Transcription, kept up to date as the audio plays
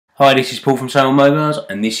Hi, this is Paul from Salmon Mobiles,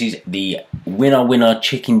 and this is the winner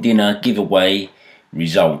chicken dinner giveaway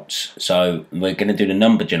results. So we're going to do the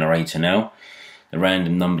number generator now, the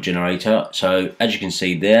random number generator. So as you can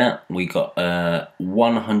see there, we got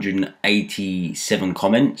 187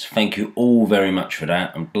 comments. Thank you all very much for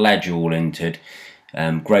that. I'm glad you all entered.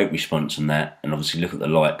 Great response on that, and obviously look at the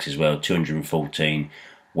likes as well, 214.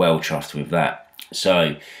 Well chuffed with that.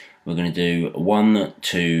 So we're going to do 1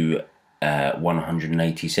 to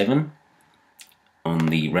 187 on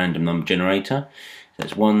the random number generator.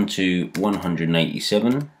 That's 1 to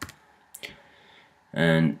 187,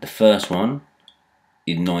 and the first one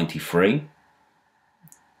is 93.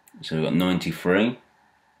 So we've got 93,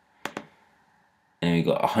 and we've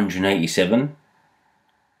got 187,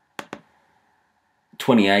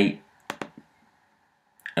 28,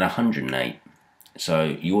 and 108.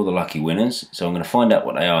 So you're the lucky winners. So I'm going to find out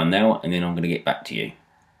what they are now, and then I'm going to get back to you.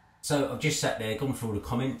 So I've just sat there, gone through all the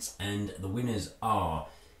comments, and the winners are,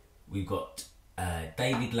 we've got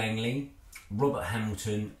David Langley, Robert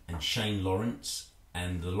Hamilton, and Shane Lawrence,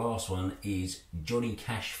 and the last one is Johnny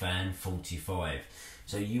Cash Fan 45.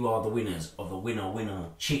 So you are the winners of the winner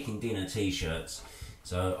chicken dinner t-shirts.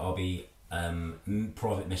 So I'll be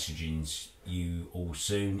private messaging you all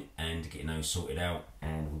soon and getting those sorted out,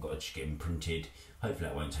 and we've got to just get them printed. Hopefully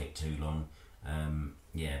that won't take too long.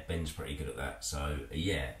 Yeah, Ben's pretty good at that, so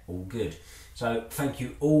yeah, all good. So thank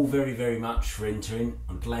you all very much for entering.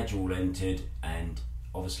 I'm glad you all entered, and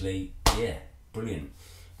obviously, yeah, brilliant.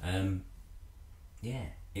 Yeah,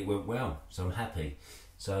 it went well, so I'm happy.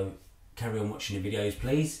 So carry on watching the videos,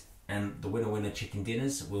 please, and the winner chicken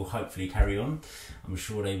dinners will hopefully carry on. I'm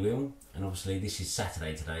sure they will. And obviously this is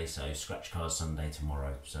Saturday today, so scratch card Sunday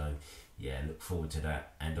tomorrow. So yeah, look forward to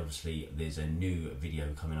that. And obviously there's a new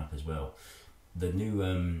video coming up as well. The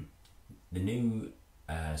new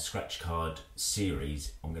scratch card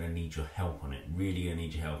series, I'm going to need your help on it. Really going to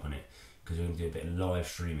need your help on it, because we're going to do a bit of live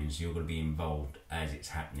streaming, so you're going to be involved as it's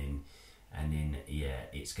happening. And then yeah,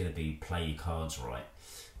 it's going to be play your cards right.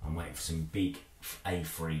 I'm waiting for some big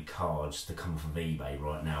A3 cards to come from eBay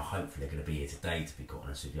right now. Hopefully they're going to be here today, to be quite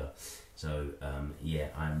honest with you. So yeah,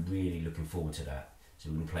 I'm really looking forward to that.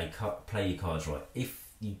 So we're going to play your cards right. If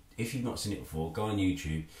you've not seen it before, go on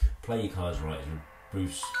YouTube, play your cards right.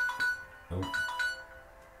 Bruce, oh,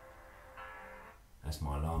 that's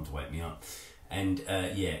my alarm to wake me up. And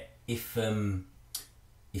yeah, if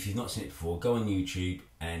you've not seen it before, go on YouTube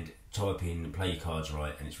and type in "play your cards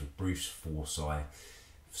right," and it's with Bruce Forsyth,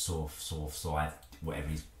 whatever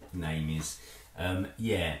his name is.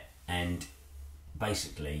 Yeah, and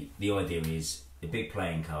basically the idea is, the big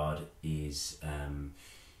playing card is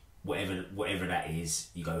whatever that is,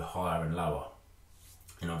 you go higher and lower.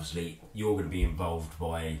 And obviously you're going to be involved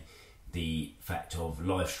by the fact of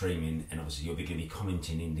live streaming, and obviously you're going to be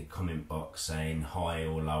commenting in the comment box saying high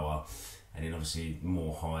or lower, and then obviously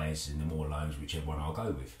more highs and the more lows, whichever one I'll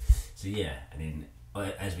go with. So yeah, and then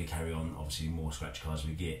as we carry on, obviously the more scratch cards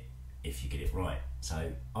we get if you get it right.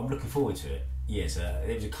 So I'm looking forward to it. Yes,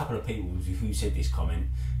 there was a couple of people who said this comment,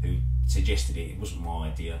 who suggested it. It wasn't my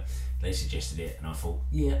idea. They suggested it, and I thought,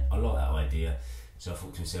 yeah, I like that idea. So I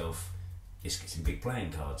thought to myself, let's get some big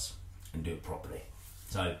playing cards and do it properly.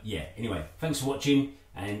 So yeah, anyway, thanks for watching,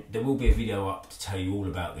 and there will be a video up to tell you all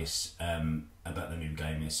about this, about the new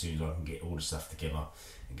game, as soon as I can get all the stuff together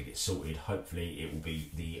and get it sorted. Hopefully it will be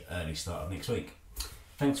the early start of next week.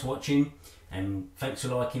 Thanks for watching, and thanks for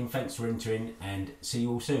liking, thanks for entering, and see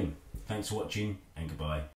you all soon. Thanks for watching, and goodbye.